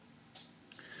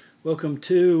Welcome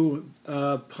to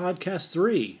podcast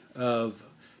 3 of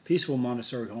Peaceful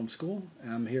Montessori Homeschool.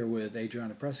 I'm here with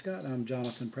Adriana Prescott. I'm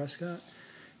Jonathan Prescott.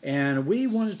 And we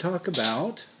want to talk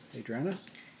about, Adriana?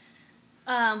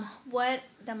 What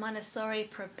the Montessori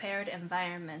prepared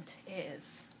environment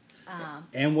is.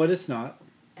 And what it's not.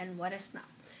 And what it's not.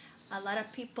 A lot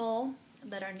of people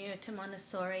that are new to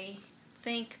Montessori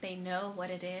think they know what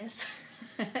it is.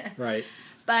 Right.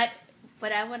 But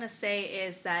what I want to say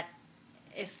is that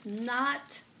it's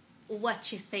not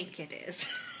what you think it is.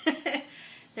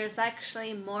 There's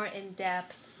actually more in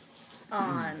depth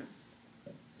on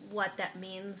what that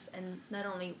means, and not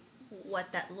only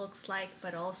what that looks like,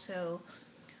 but also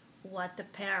what the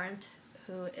parent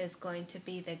who is going to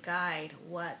be the guide,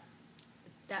 what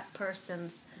that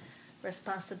person's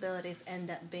responsibilities end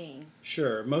up being.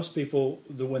 Sure. Most people,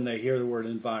 when they hear the word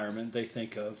environment, they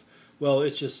think of, well,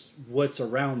 it's just what's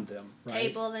around them, right?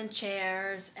 Table and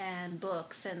chairs and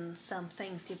books and some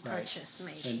things you purchase,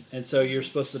 maybe. And so you're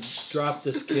supposed to drop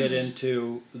this kid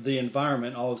into the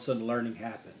environment, all of a sudden learning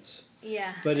happens.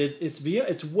 Yeah. But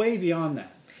it's way beyond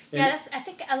that. And I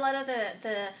think a lot of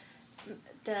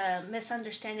the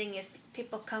misunderstanding is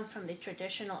people come from the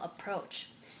traditional approach,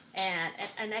 and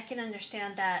I can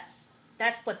understand that.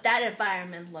 That's what that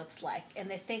environment looks like, and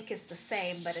they think it's the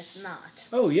same, but it's not.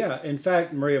 Oh, yeah. In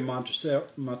fact, Maria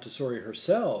Montessori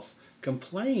herself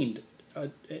complained,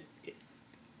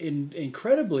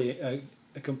 incredibly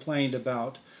complained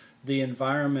about the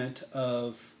environment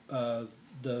of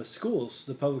the schools,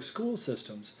 the public school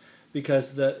systems,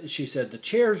 because she said the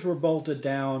chairs were bolted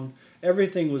down,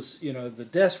 everything was, the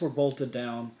desks were bolted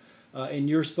down, and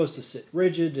you're supposed to sit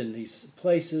rigid in these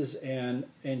places, and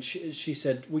she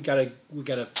said we gotta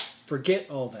forget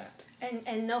all that.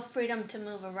 And no freedom to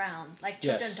move around. Like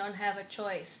children Yes. don't have a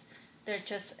choice. They're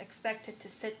just expected to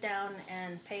sit down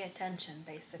and pay attention,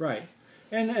 basically. Right.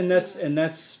 And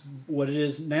that's what it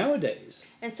is nowadays.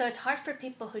 And so it's hard for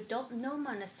people who don't know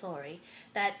Montessori,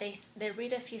 that they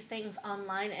read a few things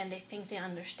online and they think they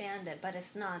understand it, but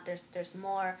it's not. There's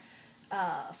more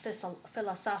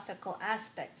philosophical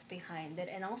aspects behind it,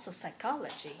 and also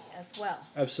psychology as well.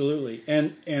 Absolutely.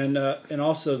 And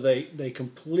also they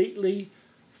completely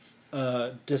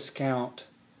discount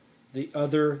the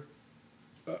other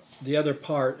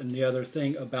part and the other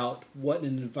thing about what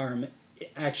an environment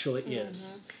actually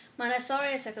is. Montessori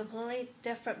is a completely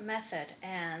different method,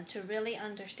 and to really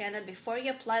understand it before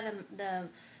you apply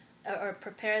or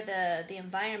prepare the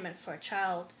environment for a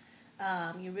child,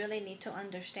 you really need to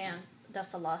understand the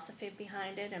philosophy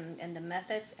behind it and the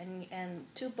methods, and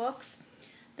two books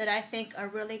that I think are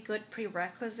really good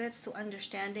prerequisites to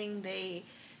understanding. They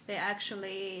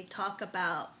actually talk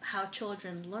about how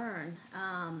children learn,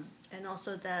 and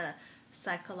also the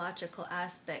psychological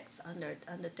aspects under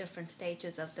the different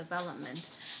stages of development.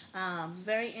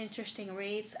 Very interesting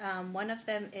reads. One of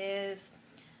them is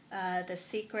The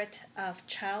Secret of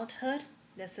Childhood.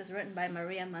 This is written by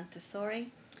Maria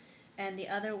Montessori. And the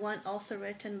other one, also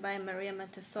written by Maria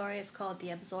Montessori, is called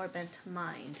The Absorbent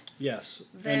Mind. Yes.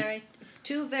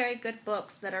 Two very good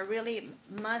books that are really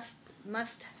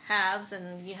must-haves,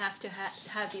 and you have to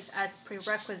have these as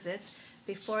prerequisites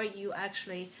before you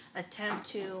actually attempt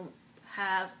to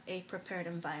have a prepared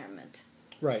environment.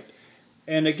 Right.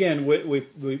 And again, we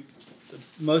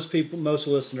most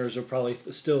listeners will probably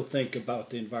still think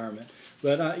about the environment.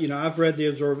 But I've read The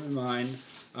Absorbent Mind.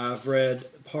 I've read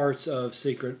parts of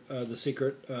The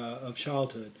Secret of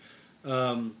Childhood,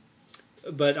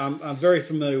 but I'm very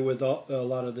familiar with a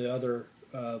lot of the other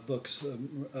books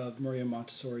of Maria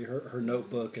Montessori, her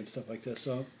notebook and stuff like this.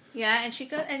 So yeah, and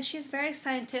she's very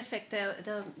scientific.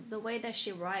 The way that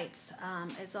she writes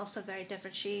is also very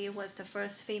different. She was the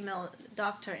first female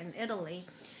doctor in Italy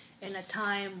in a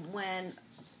time when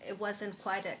it wasn't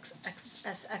quite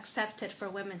as accepted for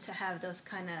women to have those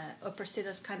kind of, or pursue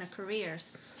those kind of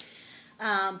careers.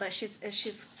 But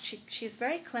she's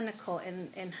very clinical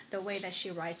in the way that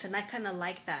she writes, and I kind of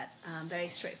like that, very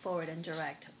straightforward and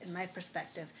direct in my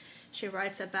perspective. She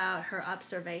writes about her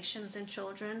observations in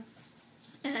children,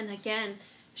 and again,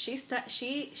 she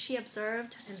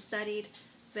observed and studied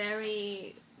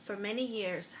for many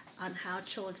years on how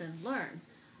children learn,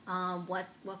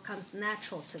 what comes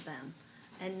natural to them,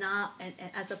 and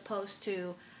as opposed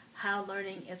to how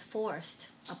learning is forced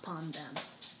upon them.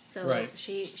 So right.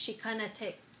 she kind of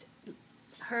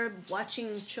her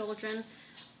watching children,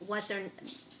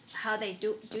 how they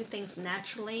do things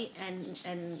naturally,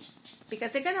 and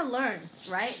because they're gonna learn,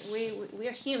 right?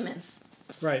 We're humans.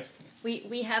 Right.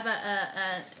 We have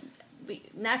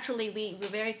naturally we're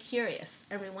very curious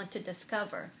and we want to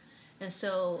discover, and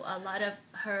so a lot of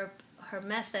her her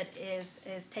method is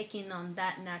taking on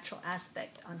that natural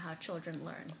aspect on how children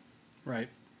learn. Right.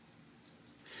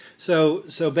 So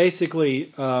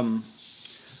basically,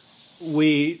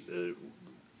 we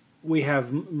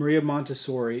have Maria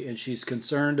Montessori, and she's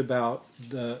concerned about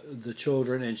the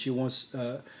children, and she wants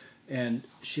to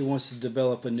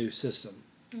develop a new system.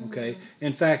 Okay. Mm-hmm.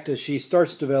 In fact, she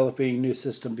starts developing a new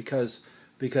system because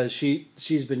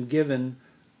she's been given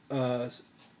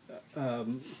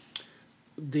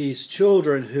these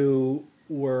children who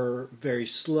were very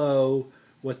slow,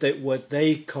 what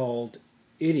they called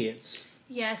idiots.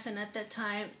 Yes, and at that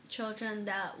time, children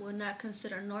that were not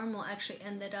considered normal actually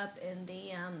ended up in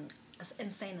the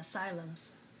insane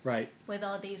asylums. Right. With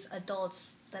all these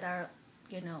adults that are,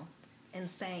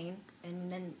 insane,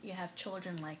 and then you have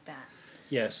children like that.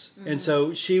 Yes, mm-hmm. And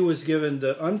so she was given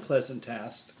the unpleasant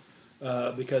task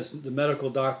because the medical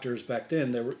doctors back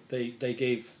then they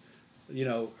gave,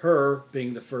 her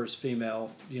being the first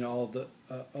female, all the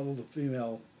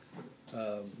female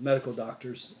medical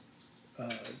doctors.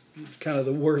 Kind of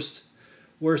the worst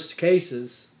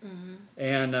cases, mm-hmm.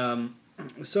 And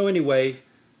so anyway,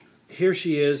 here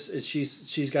she is.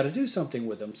 She's got to do something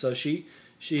with them. So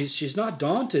she's not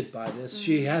daunted by this. Mm-hmm.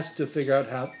 She has to figure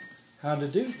out how to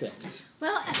do things.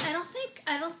 Well, I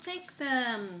don't think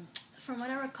from what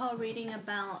I recall reading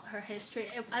about her history,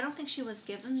 I don't think she was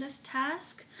given this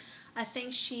task. I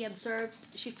think she observed.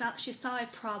 She saw a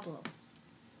problem.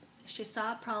 She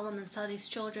saw a problem and saw these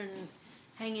children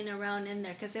hanging around in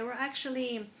there because they were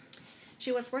actually,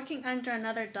 she was working under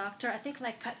another doctor, I think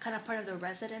like kind of part of the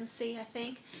residency, I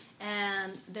think,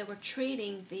 and they were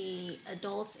treating the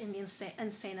adults in the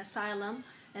insane asylum,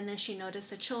 and then she noticed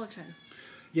the children.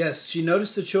 Yes, she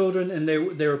noticed the children, and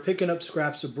they were picking up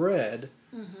scraps of bread,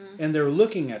 mm-hmm. and they were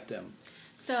looking at them.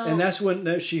 And that's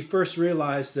when she first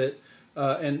realized that,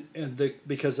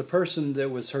 because the person that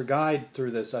was her guide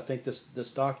through this, I think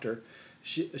this doctor,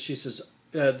 she says.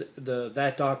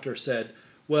 That doctor said,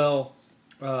 "Well,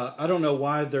 I don't know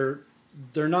why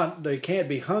they can't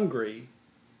be hungry,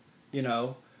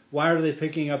 Why are they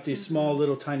picking up these mm-hmm. small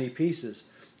little tiny pieces?"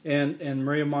 And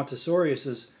Maria Montessori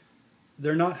says,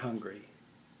 "They're not hungry.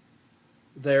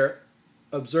 They're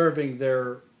observing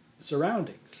their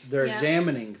surroundings. They're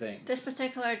examining things." This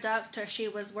particular doctor, she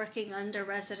was working under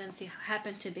residency,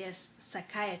 happened to be a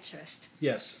psychiatrist.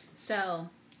 Yes. So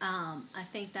I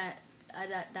think that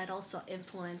also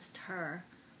influenced her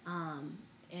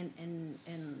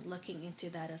in looking into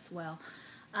that as well.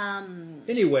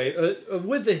 Anyway,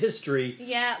 with the history.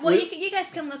 Yeah, well, you guys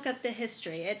can look up the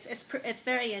history. It's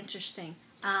very interesting.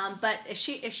 But if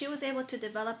she was able to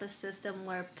develop a system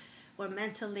where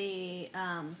mentally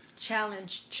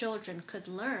challenged children could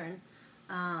learn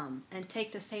and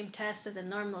take the same test that the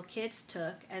normal kids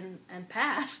took and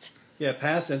passed. Yeah,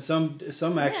 passed, and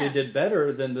some actually did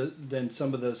better than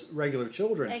some of the regular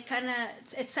children.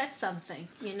 It said something,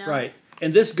 Right,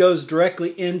 and this goes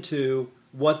directly into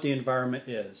what the environment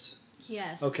is.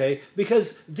 Yes. Okay,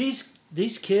 because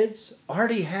these kids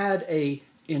already had a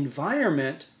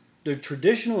environment, the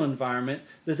traditional environment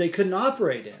that they couldn't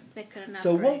operate in. They couldn't operate.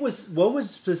 So what was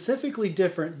specifically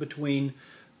different between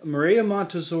Maria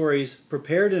Montessori's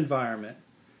prepared environment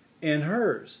and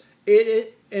hers?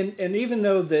 And even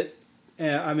though that.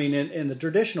 In the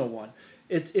traditional one,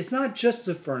 it's not just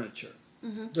the furniture.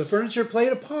 Mm-hmm. The furniture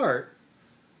played a part,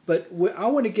 but I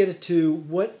want to get it to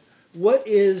what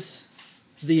is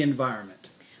the environment.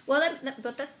 Well, I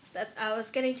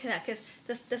was getting to that because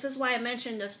this is why I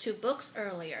mentioned those two books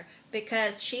earlier,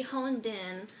 because she honed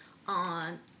in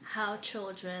on how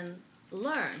children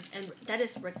learn, and that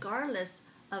is regardless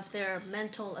of their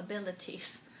mental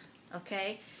abilities.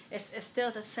 Okay, it's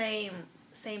still the same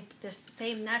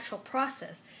natural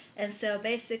process. And so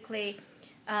basically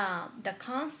the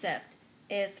concept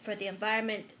is for the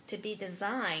environment to be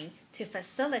designed to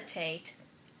facilitate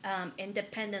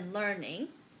independent learning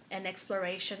and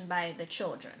exploration by the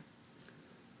children.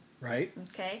 Right.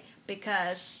 Okay,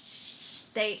 because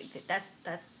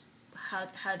that's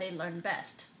how they learn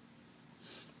best.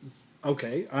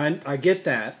 Okay, I get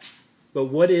that, but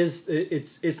what is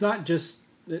it's not just,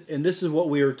 and this is what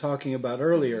we were talking about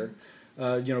earlier. Mm-hmm.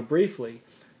 Briefly,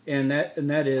 and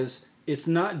that is, it's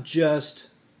not just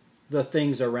the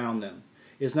things around them.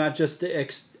 It's not just the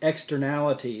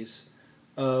externalities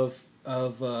of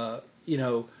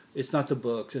it's not the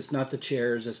books, it's not the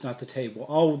chairs, it's not the table.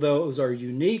 All of those are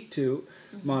unique to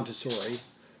Montessori,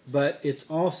 but it's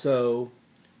also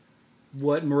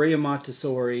what Maria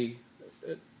Montessori,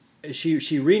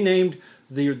 she renamed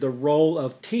the role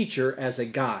of teacher as a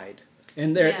guide.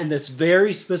 And that's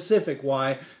very specific.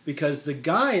 Why? Because the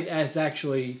guide is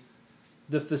actually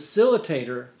the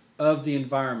facilitator of the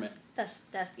environment. That's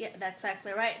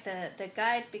exactly right. The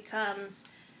guide becomes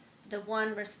the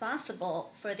one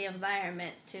responsible for the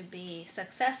environment to be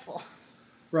successful.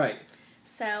 Right.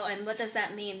 So, and what does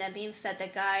that mean? That means that the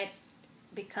guide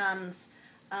becomes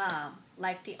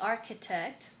like the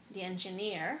architect, the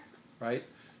engineer, Right.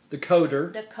 The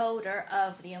coder. the coder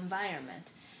of the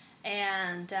environment.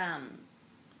 And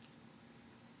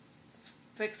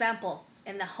for example,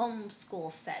 in the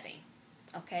homeschool setting,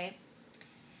 okay,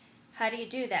 how do you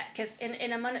do that? Because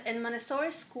in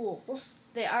Montessori schools,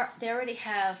 they already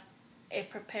have a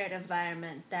prepared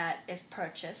environment that is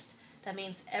purchased. That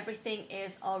means everything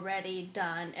is already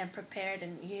done and prepared,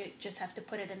 and you just have to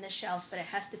put it in the shelves. But it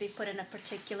has to be put in a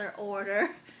particular order,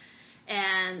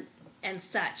 and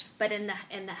such. But in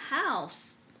the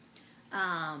house,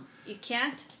 you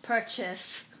can't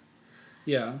purchase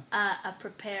Yeah. a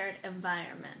prepared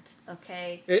environment.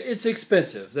 Okay. It's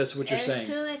expensive. That's what you're saying. It's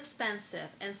too expensive,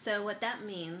 and so what that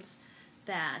means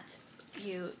that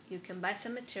you can buy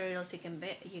some materials, you can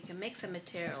make some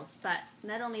materials, but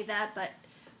not only that, but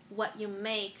what you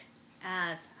make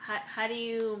as how do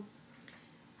you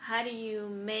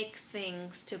make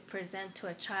things to present to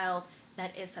a child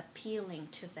that is appealing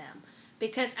to them?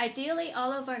 Because ideally,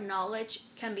 all of our knowledge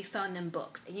can be found in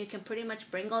books, and you can pretty much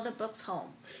bring all the books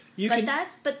home. But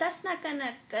that's not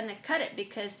gonna cut it,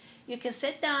 because you can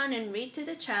sit down and read to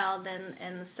the child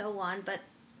and so on, but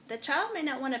the child may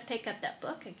not want to pick up that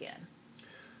book again.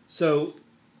 So,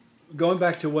 going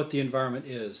back to what the environment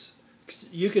is,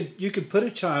 you could put a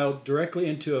child directly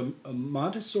into a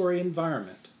Montessori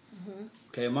environment, Mm-hmm.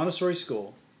 okay, a Montessori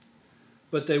school,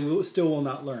 but they still will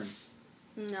not learn.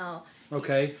 No.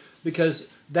 Okay, because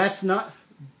that's not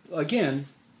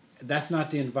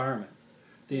the environment.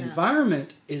 The No.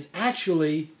 environment is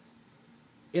actually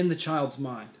in the child's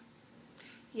mind.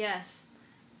 Yes.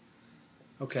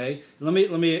 Okay, let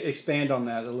me expand on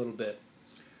that a little bit.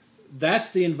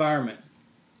 That's the environment.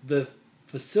 The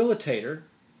facilitator,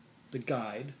 the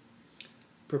guide,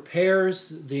 prepares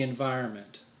the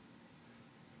environment.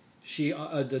 He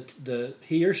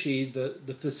or she, the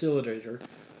facilitator,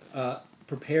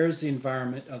 prepares the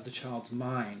environment of the child's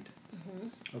mind.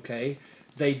 Mm-hmm. Okay,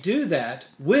 they do that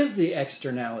with the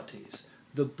externalities,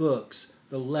 the books,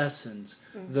 the lessons,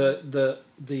 Mm-hmm.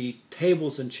 the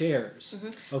tables and chairs.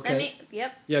 Mm-hmm. Okay.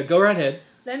 Yep. Yeah, go right ahead.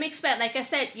 Let me expand. Like I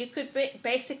said, you could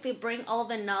basically bring all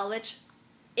the knowledge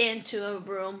into a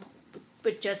room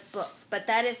with just books, but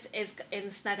that is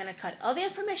it's not going to cut. All the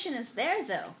information is there,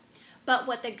 though. But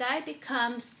what the guide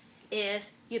becomes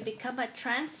is you become a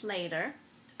translator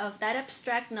of that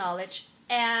abstract knowledge,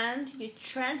 and you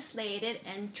translate it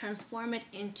and transform it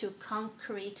into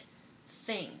concrete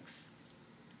things.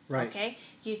 Right. Okay?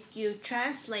 You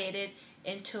translate it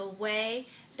into a way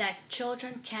that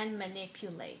children can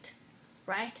manipulate,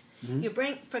 right?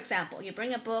 Mm-hmm. For example, you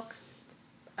bring a book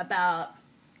about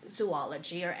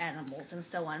zoology or animals and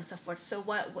so on and so forth. So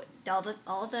what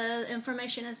all the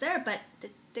information is there, but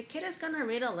the kid is going to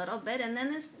read a little bit, and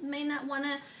then it may not want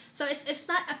to. So it's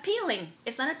not appealing.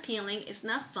 It's not appealing. It's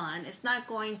not fun. It's not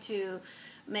going to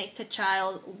make the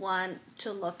child want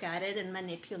to look at it and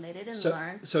manipulate it and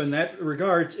learn. So in that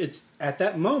regards, it's at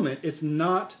that moment, it's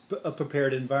not a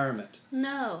prepared environment.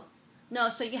 No.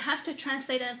 So you have to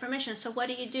translate the information. So what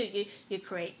do? You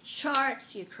create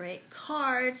charts, you create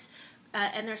cards,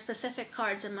 and there are specific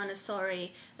cards in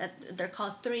Montessori that they're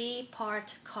called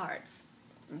 3-part cards.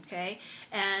 Okay,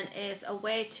 and it's a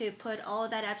way to put all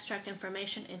that abstract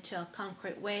information into a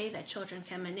concrete way that children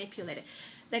can manipulate it.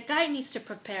 The guide needs to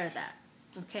prepare that.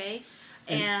 Okay,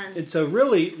 and it's a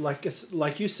really like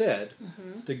you said,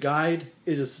 mm-hmm. the guide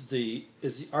is the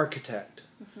architect,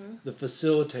 Mm-hmm. the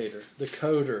facilitator, the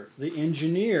coder, the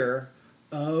engineer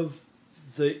of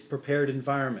the prepared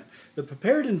environment. The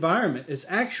prepared environment is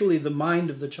actually the mind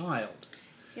of the child.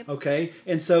 Yep. Okay,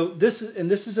 and so this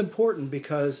is important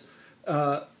because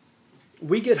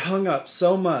we get hung up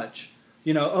so much.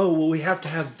 We have to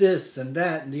have this and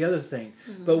that and the other thing,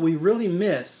 Mm-hmm. but we really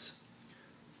miss.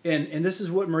 And this is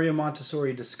what Maria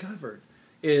Montessori discovered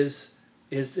is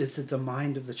it's the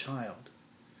mind of the child,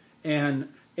 and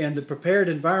the prepared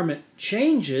environment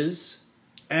changes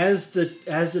as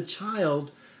the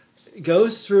child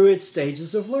goes through its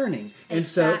stages of learning.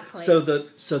 Exactly. And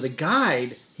so the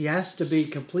guide, he has to be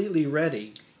completely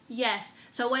ready. Yes.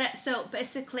 So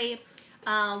basically,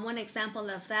 one example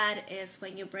of that is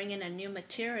when you bring in a new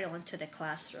material into the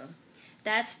classroom.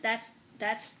 That's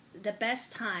the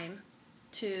best time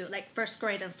to, like, first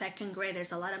grade and second grade.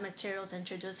 There's a lot of materials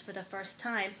introduced for the first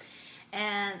time,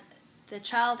 and the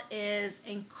child is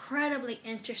incredibly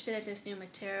interested in this new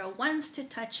material, wants to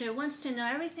touch it, wants to know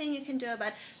everything you can do about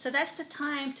it. So that's the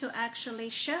time to actually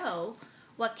show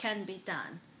what can be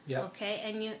done. Yeah. Okay,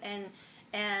 and you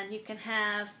can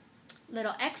have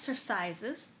little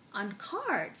exercises on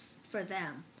cards for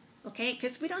them. Okay,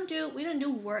 because we don't do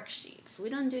worksheets. We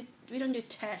don't do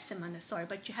tests in Montessori,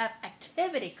 but you have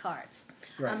activity cards.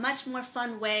 Right. A much more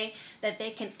fun way that they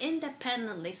can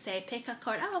independently say, pick a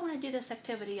card. Oh, I want to do this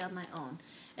activity on my own,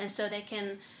 and so they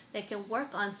can work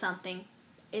on something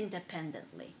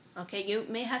independently. Okay, you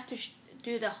may have to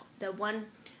do the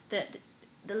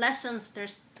lessons.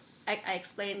 I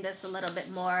explained this a little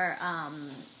bit more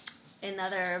in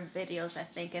other videos, I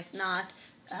think. If not,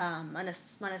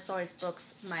 Montessori's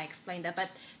books might explain that. But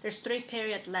there's 3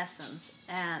 period lessons,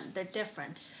 and they're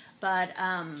different. But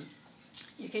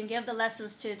you can give the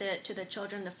lessons to the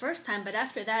children the first time, but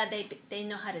after that, they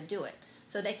know how to do it,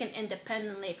 so they can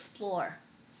independently explore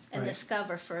and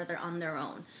discover further on their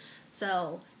own.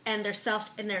 So, and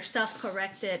their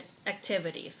self-corrected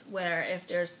activities, where if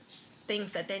there's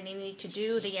things that they need to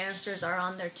do, the answers are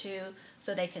on there too,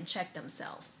 so they can check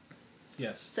themselves.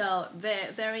 Yes. So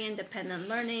very, very independent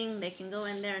learning. They can go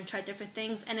in there and try different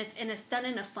things, and it's done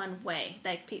in a fun way.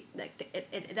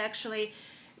 It actually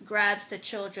grabs the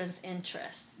children's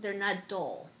interest. They're not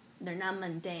dull. They're not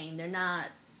mundane. They're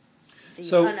not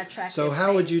these unattractive. So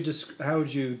how would you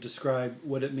describe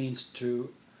what it means to?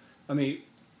 I mean,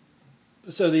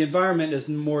 so the environment is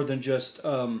more than just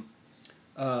things.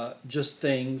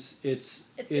 It's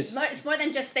more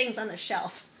than just things on the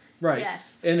shelf. Right.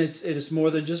 Yes. And it is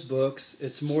more than just books.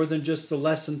 It's more than just the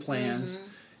lesson plans.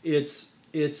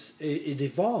 Mm-hmm. It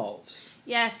evolves.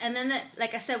 Yes, and then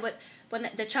like I said, when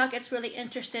the child gets really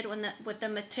interested with the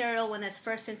material when it's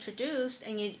first introduced,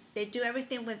 and they do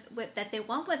everything with that they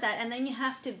want with that, and then you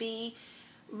have to be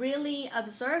really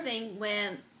observing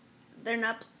when they're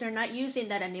not using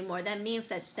that anymore. That means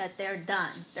that they're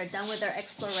done. They're done with their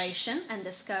exploration and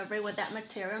discovery with that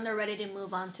material, and they're ready to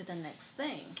move on to the next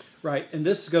thing. Right, and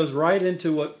this goes right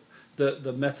into what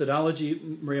the methodology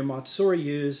Maria Montessori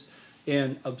used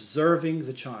in observing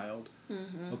the child.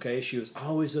 Mm-hmm. Okay, she was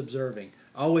always observing,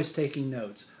 always taking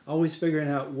notes, always figuring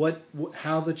out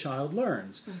how the child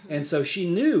learns. Mm-hmm. And so she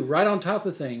knew right on top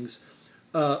of things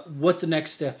what the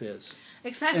next step is.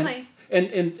 Exactly.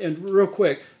 And real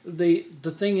quick, the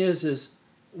thing is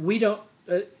we don't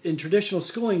in traditional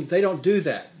schooling they don't do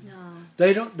that. No.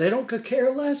 They don't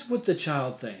care less what the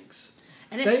child thinks.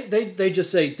 And they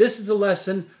just say, this is the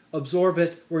lesson, absorb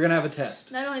it, we're going to have a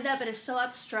test. Not only that, but it's so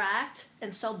abstract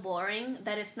and so boring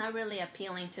that it's not really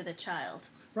appealing to the child.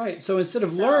 Right. So instead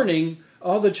of learning,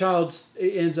 all the child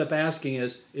ends up asking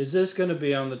is this going to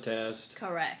be on the test?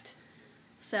 Correct.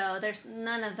 So there's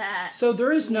none of that. So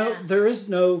there is no,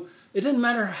 it doesn't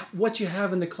matter what you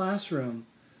have in the classroom.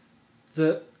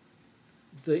 The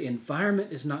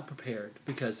environment is not prepared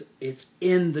because it's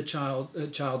in the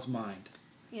child's mind.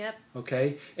 Yep.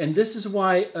 Okay? And this is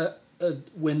why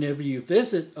whenever you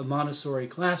visit a Montessori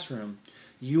classroom,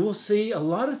 you will see a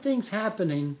lot of things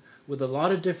happening with a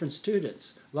lot of different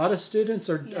students. A lot of students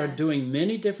are doing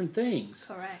many different things.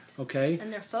 Correct. Okay? And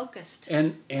they're focused.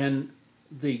 And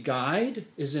the guide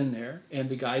is in there, and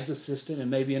the guide's assistant, and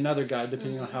maybe another guide,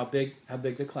 depending on how big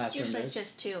the classroom Usually is. Usually it's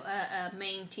just two, a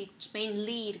main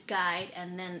lead guide,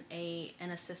 and then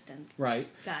an assistant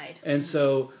guide. And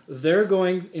so they're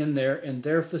going in there, and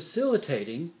they're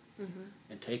facilitating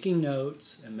and taking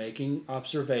notes and making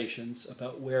observations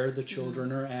about where the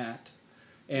children are at.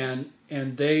 And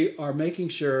they are making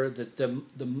sure that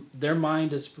their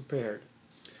mind is prepared.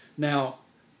 Now,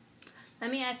 let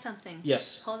me add something.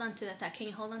 Yes. Hold on to that. Can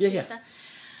you hold on to that?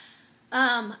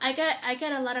 I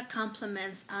get a lot of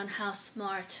compliments on how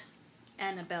smart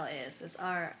Annabelle is. It's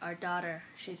our daughter.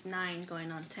 She's 9,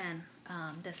 going on 10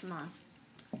 this month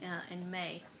in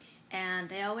May. And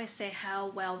they always say how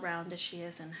well-rounded she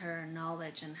is in her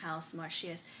knowledge and how smart she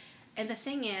is. And the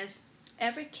thing is,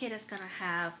 every kid is going to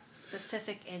have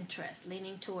specific interests,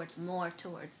 leaning more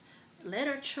towards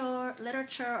literature,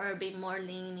 or be more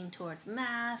leaning towards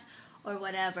math, or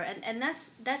whatever, and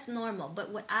that's normal.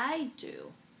 But what I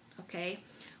do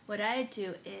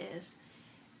is,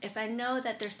 if I know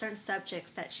that there's certain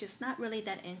subjects that she's not really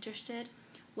that interested,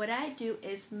 what I do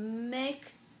is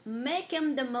make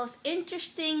him the most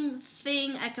interesting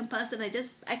thing I can possibly.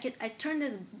 I turn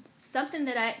this something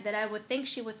that I would think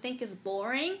she would think is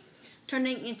boring,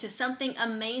 turning into something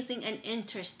amazing and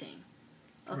interesting.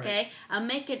 Okay, right. I'll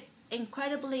make it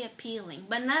incredibly appealing,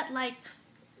 but not like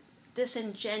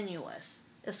disingenuous.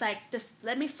 It's like this.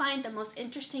 Let me find the most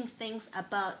interesting things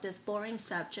about this boring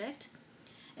subject,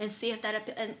 and see if that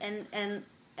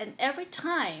And every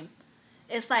time,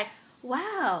 it's like,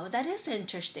 wow, that is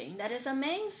interesting. That is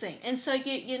amazing. And so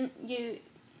you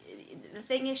the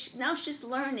thing is, now she's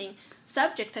learning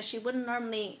subjects that she wouldn't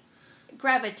normally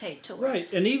gravitate towards.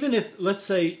 Right, and even if let's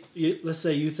say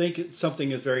you think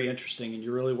something is very interesting and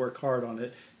you really work hard on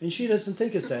it, and she doesn't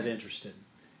think it's that interesting.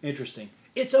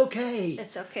 It's okay.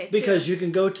 It's okay too. Because you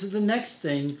can go to the next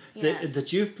thing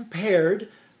that you've prepared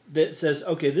that says,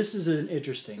 okay, this is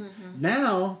interesting. Mm-hmm.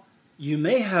 Now you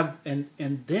may have, and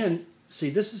then see,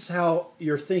 this is how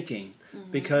you're thinking,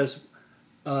 mm-hmm. because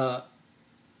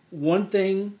one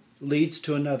thing leads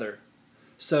to another.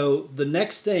 So the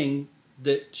next thing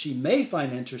that she may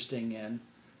find interesting in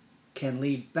can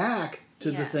lead back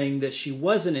to the thing that she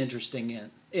wasn't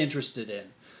interested in.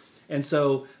 And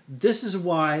so this is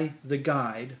why the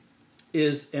guide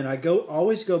is, and I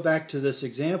always go back to this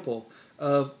example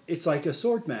of, it's like a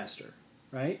sword master,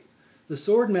 right? The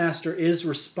sword master is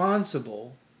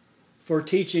responsible for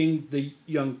teaching the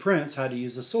young prince how to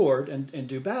use a sword and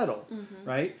do battle, mm-hmm.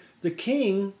 right? The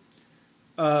king,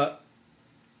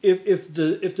 if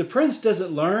the prince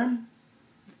doesn't learn,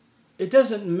 it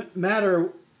doesn't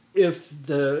matter if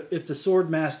the sword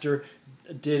master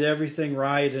did everything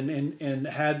right and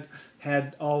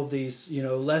had all these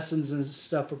lessons and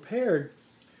stuff prepared.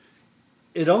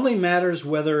 It only matters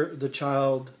whether the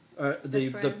child,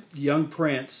 the young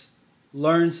prince,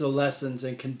 learns the lessons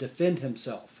and can defend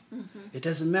himself. Mm-hmm. It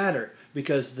doesn't matter,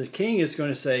 because the king is going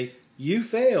to say, "You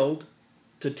failed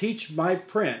to teach my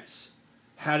prince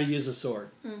how to use a sword."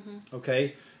 Mm-hmm.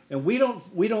 Okay, and we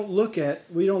don't look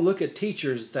at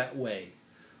teachers that way.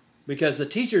 Because the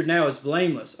teacher now is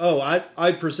blameless. Oh,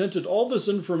 I presented all this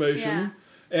information,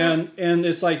 and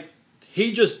it's like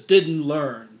he just didn't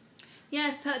learn.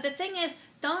 Yeah. So the thing is,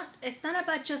 it's not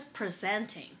about just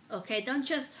presenting. Okay, don't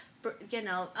just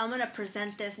I'm going to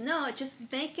present this. No, just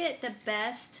make it the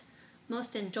best,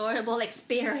 most enjoyable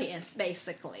experience.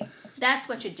 Basically, that's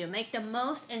what you do. Make the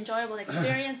most enjoyable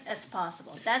experience as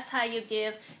possible. That's how you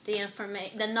give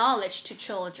the knowledge to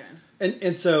children.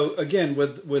 And so again,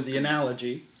 with the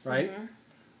analogy. Right?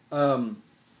 Mm-hmm.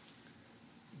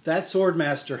 That sword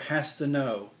master has to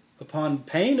know, upon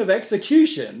pain of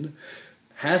execution,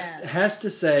 has to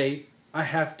say, I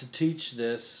have to teach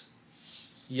this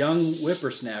young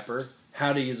whippersnapper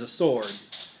how to use a sword.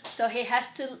 So he has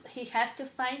to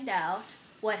find out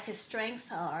what his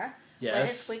strengths are, what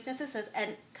his weaknesses is,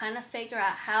 and kind of figure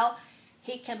out how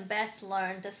he can best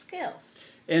learn the skill.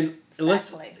 And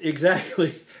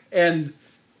exactly. And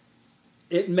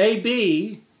it may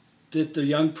be that the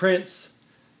young prince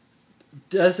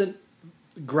doesn't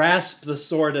grasp the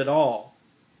sword at all,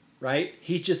 right?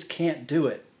 He just can't do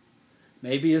it.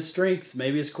 Maybe his strength,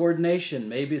 maybe his coordination,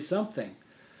 maybe it's something.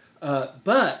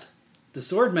 But the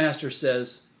sword master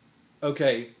says,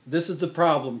 okay, this is the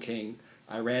problem, King,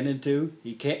 I ran into.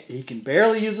 He can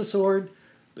barely use a sword,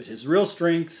 but his real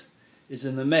strength is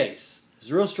in the mace.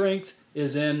 His real strength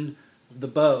is in the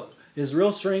bow. His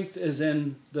real strength is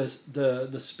in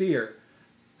the spear.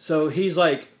 So he's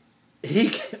like,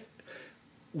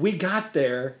 we got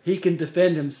there. He can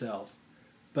defend himself.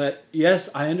 But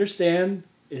yes, I understand.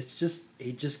 It's just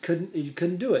he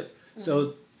couldn't do it. Mm-hmm.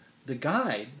 So the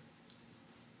guide,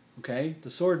 the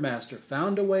sword master,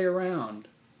 found a way around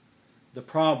the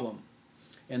problem.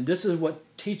 And this is what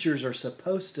teachers are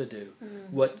supposed to do.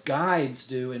 Mm-hmm. What guides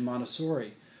do in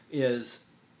Montessori is,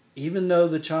 even though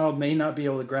the child may not be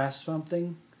able to grasp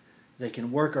something, they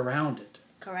can work around it.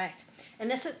 Correct. And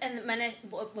this is, and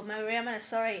Maria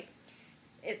Montessori,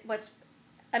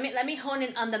 let me hone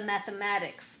in on the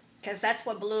mathematics, because that's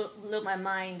what blew my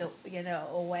mind,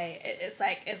 away. It's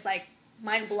like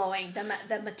mind blowing.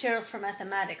 The materials for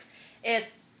mathematics is.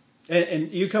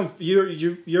 And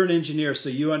you're an engineer, so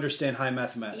you understand high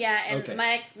mathematics. Yeah, and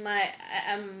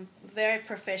I'm very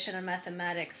proficient in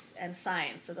mathematics and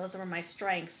science, so those are my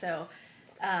strengths. So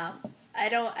I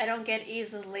don't get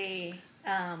easily.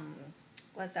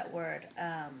 What's that word?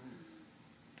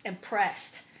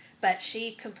 Impressed. But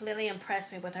she completely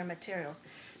impressed me with her materials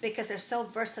because they're so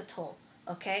versatile.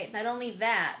 Okay, not only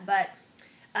that, but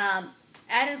add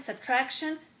and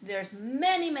subtraction. There's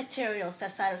many materials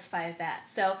that satisfy that.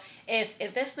 So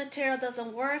if this material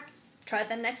doesn't work, try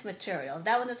the next material.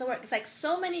 That one doesn't work. It's like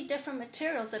so many different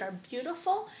materials that are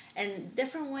beautiful and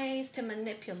different ways to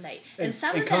manipulate. And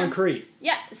some of them, concrete.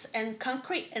 Yes, and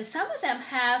concrete. And some of them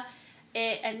have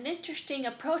an interesting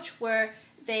approach where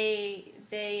they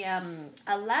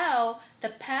allow the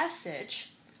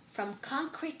passage from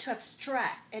concrete to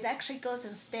abstract. It actually goes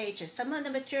in stages. Some of the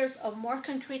materials are more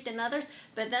concrete than others,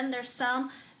 but then there's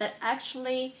some that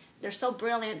actually, they're so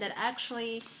brilliant that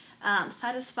actually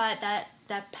satisfy that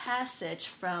that passage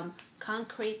from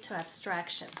concrete to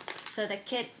abstraction. So the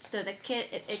kid,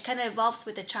 it kind of evolves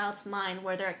with the child's mind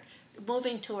where they're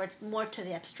moving towards more to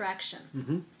the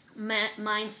abstraction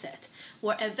mindset,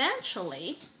 where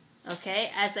eventually,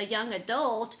 okay, as a young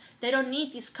adult, they don't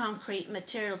need these concrete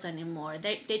materials anymore.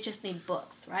 They just need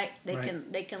books, right?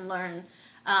 They can learn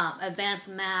advanced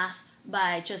math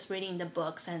by just reading the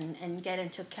books and get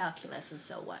into calculus and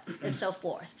so on and so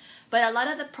forth. But a lot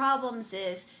of the problems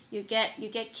is you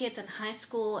get kids in high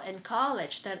school and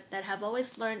college that have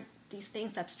always learned these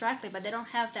things abstractly, but they don't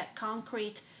have that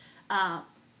concrete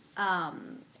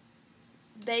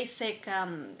basic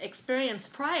experience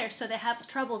prior, so they have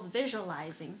troubles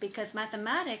visualizing, because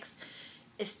mathematics,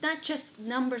 it's not just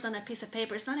numbers on a piece of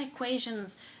paper. It's not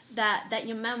equations that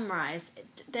you memorize.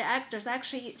 There's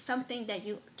actually something that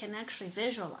you can actually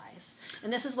visualize.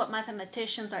 And this is what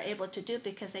mathematicians are able to do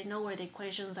because they know where the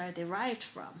equations are derived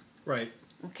from. Right.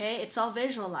 Okay? It's all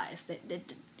visualized.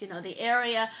 The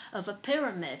area of a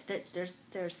pyramid, there's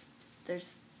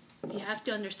you have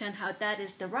to understand how that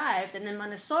is derived. And in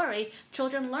Montessori,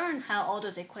 children learn how all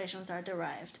those equations are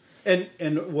derived. And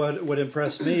what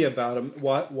impressed me about him,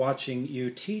 watching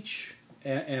you teach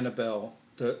Annabelle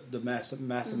the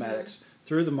mathematics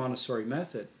through the Montessori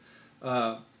method,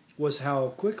 was how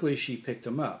quickly she picked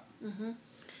them up. Mm-hmm.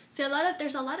 See,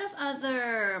 there's a lot of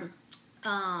other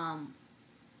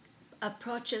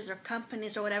approaches or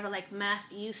companies or whatever, like Math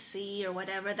UC or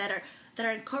whatever, that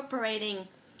are incorporating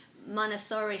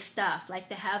Montessori stuff. Like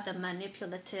they have the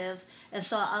manipulatives, and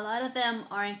so a lot of them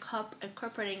are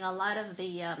incorporating a lot of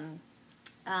the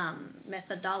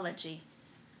methodology.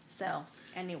 So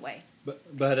anyway,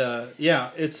 but yeah,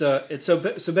 it's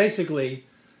so basically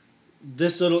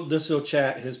this little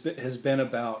chat has been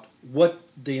about what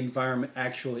the environment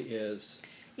actually is.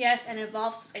 Yes, and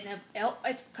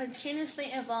it's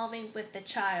continuously evolving with the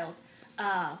child.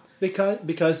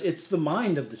 Because it's the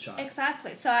mind of the child.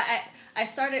 Exactly. So I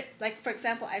started, like, for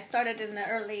example, I started in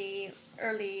the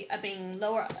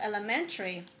lower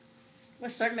elementary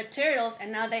with certain materials,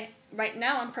 and right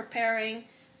now I'm preparing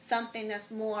something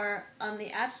that's more on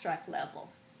the abstract level.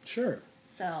 Sure.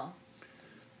 So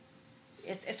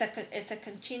it's a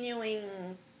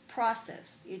continuing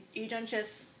process. You don't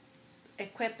just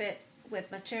equip it with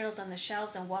materials on the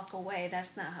shelves and walk away.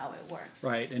 That's not how it works.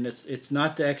 Right, and it's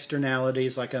not the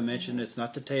externalities, like I mentioned. Mm-hmm. It's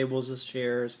not the tables, the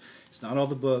chairs. It's not all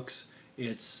the books.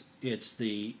 It's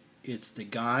the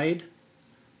guide,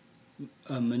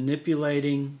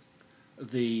 manipulating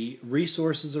the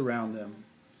resources around them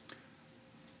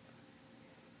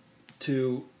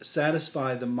to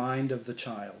satisfy the mind of the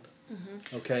child.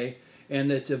 Mm-hmm. Okay, and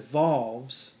it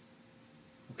evolves.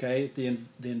 Okay, the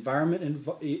environment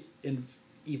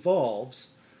evolves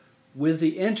with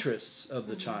the interests of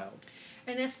the child,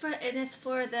 and it's for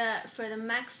the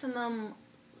maximum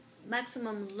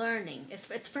learning.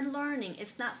 It's for learning.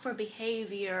 It's not for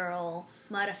behavioral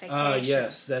modifications.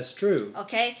 Yes, that's true.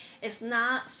 Okay, it's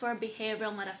not for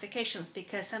behavioral modifications,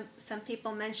 because some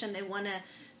people mention they want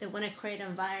to create an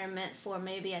environment for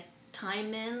maybe a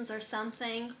time-ins or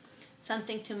something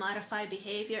to modify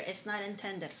behavior. It's not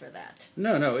intended for that.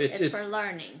 No, it's for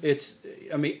learning.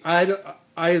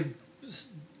 I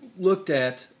looked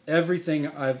at everything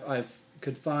I've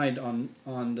could find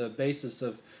on the basis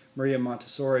of Maria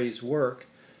Montessori's work.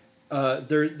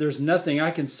 There's nothing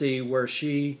I can see where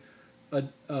she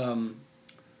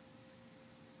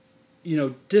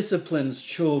disciplines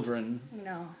children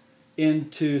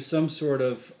into some sort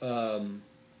of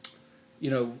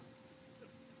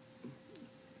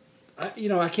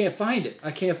I can't find it.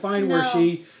 I can't find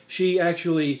where she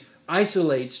actually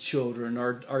isolates children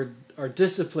or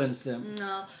disciplines them.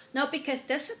 No, because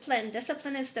discipline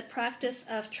is the practice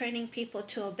of training people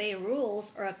to obey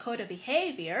rules or a code of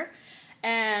behavior,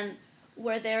 and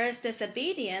where there is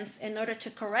disobedience, in order to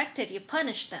correct it, you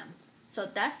punish them. So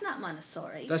that's not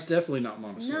Montessori. That's definitely not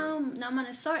Montessori. No, not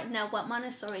Montessori. Now, what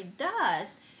Montessori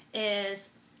does is,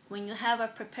 when you have a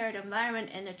prepared environment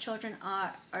and the children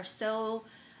are so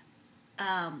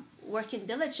working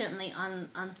diligently on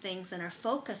things and are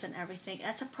focused and everything,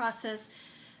 that's a process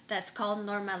that's called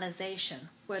normalization,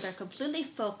 where they're completely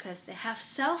focused. They have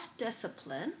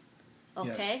self-discipline.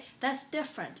 Okay, yes. That's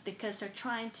different, because they're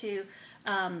trying to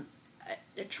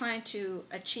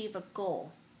achieve a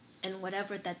goal in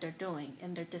whatever that they're doing,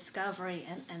 in their discovery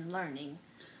and learning,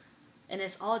 and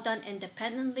it's all done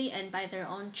independently and by their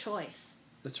own choice.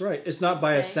 That's right. It's not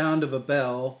by a sound of a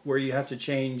bell where you have to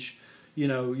change,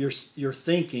 your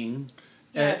thinking.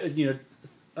 Yes.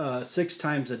 6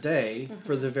 times a day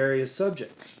for the various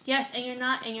subjects. Yes, and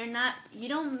you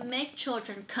don't make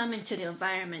children come into the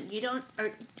environment. You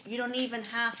don't even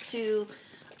have to,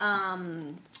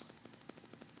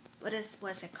 what is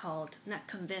it called? Not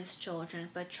convince children,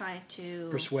 but try to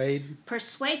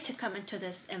persuade to come into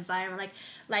this environment.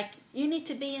 Like you need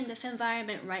to be in this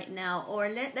environment right now, or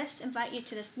let's invite you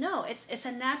to this. No, it's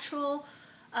a natural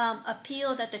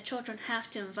appeal that the children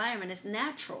have to environment. It's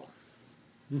natural.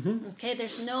 Mm-hmm. Okay,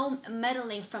 there's no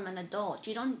meddling from an adult.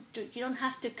 You don't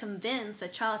have to convince a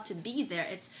child to be there.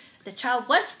 It's the child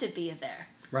wants to be there.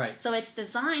 Right. So it's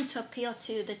designed to appeal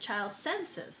to the child's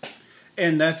senses.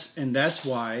 And that's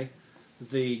why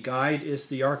the guide is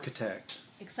the architect.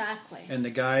 Exactly. And the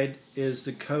guide is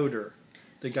the coder.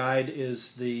 The guide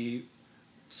is the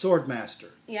sword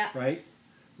master. Yeah. Right?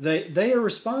 They are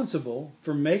responsible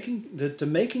for making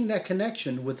that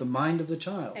connection with the mind of the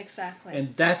child. Exactly.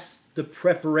 And that's the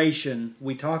preparation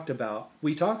we talk about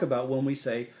when we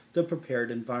say the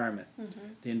prepared environment. Mm-hmm.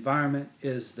 The environment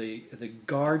is the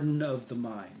garden of the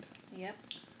mind. Yep.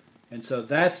 And so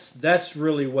that's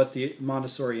really what the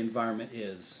Montessori environment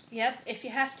is. Yep. If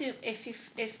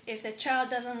the child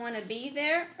doesn't want to be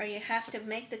there, or you have to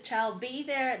make the child be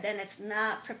there, then it's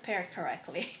not prepared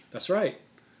correctly. That's right.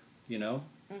 You know.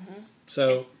 Mm-hmm.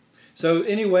 So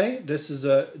anyway, this is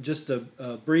just a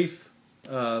brief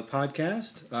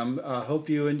podcast. I hope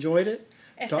you enjoyed it.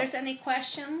 If there's any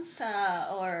questions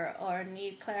or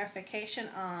need clarification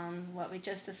on what we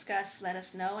just discussed, let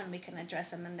us know and we can address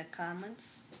them in the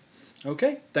comments.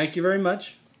 Okay. Thank you very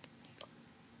much.